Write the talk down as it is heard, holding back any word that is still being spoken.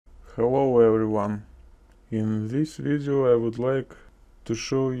Hello everyone. In this video I would like to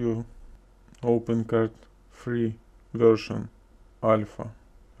show you Opencart free version alpha.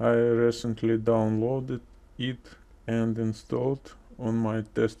 I recently downloaded it and installed on my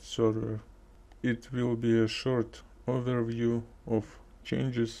test server. It will be a short overview of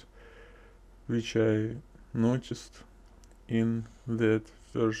changes which I noticed in that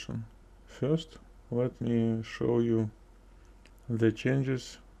version. First, let me show you the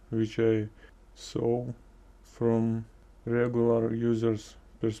changes which I saw from regular users'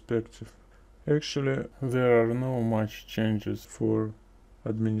 perspective. Actually, there are no much changes for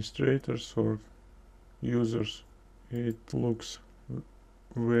administrators or users. It looks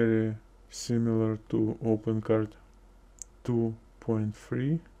very similar to Opencart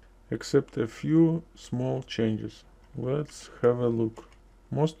 2.3, except a few small changes. Let's have a look.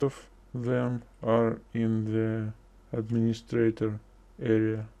 Most of them are in the administrator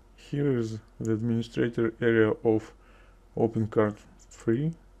area. Here is the administrator area of Opencart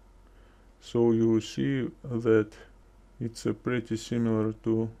 3. So you see that it's pretty similar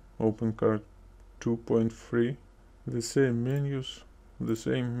to Opencart 2.3. The same menus, the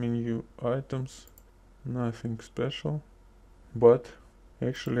same menu items, nothing special. But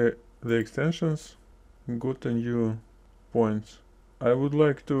actually the extensions got a new points. I would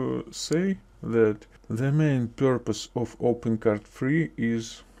like to say that the main purpose of Opencart 3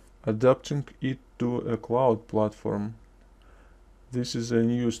 is adapting it to a cloud platform. This is a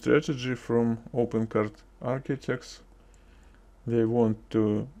new strategy from Opencart architects. They want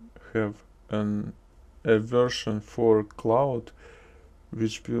to have a version for cloud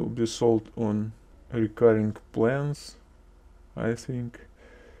which will be sold on recurring plans, I think.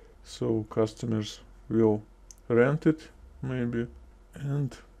 So customers will rent it maybe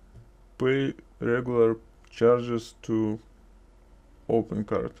and pay regular charges to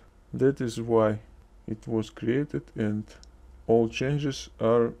Opencart. That is why it was created, and all changes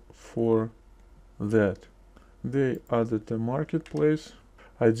are for that. They added a marketplace.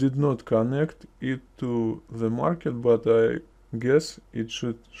 I did not connect it to the market, but I guess it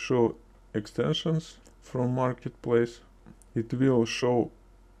should show extensions from marketplace. It will show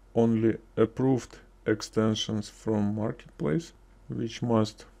only approved extensions from marketplace, which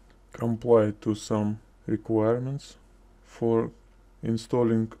must comply to some requirements for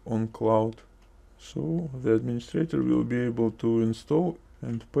installing on cloud. So the administrator will be able to install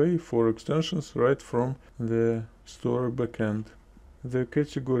and pay for extensions right from the store backend. The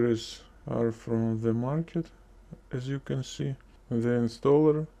categories are from the market, as you can see. The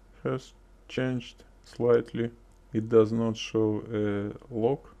installer has changed slightly. It does not show a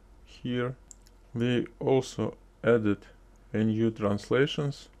lock here. They also added a new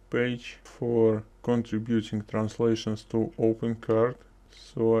translations page for contributing translations to Opencart.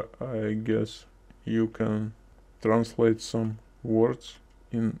 So I guess you can translate some words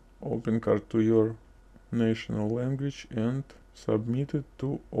in Opencart to your national language and submit it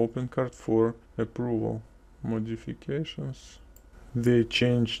to Opencart for approval. Modifications. They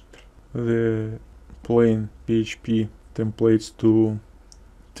changed the plain PHP templates to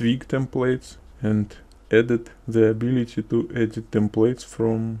twig templates and added the ability to edit templates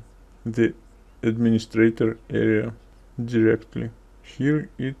from the administrator area directly. Here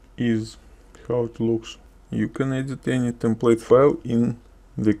it is how it looks. You can edit any template file in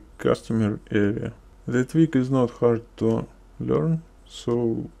the customer area. The twig is not hard to learn,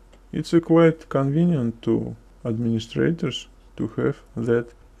 so it's quite convenient to administrators to have that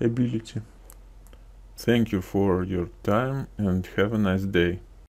ability. Thank you for your time and have a nice day.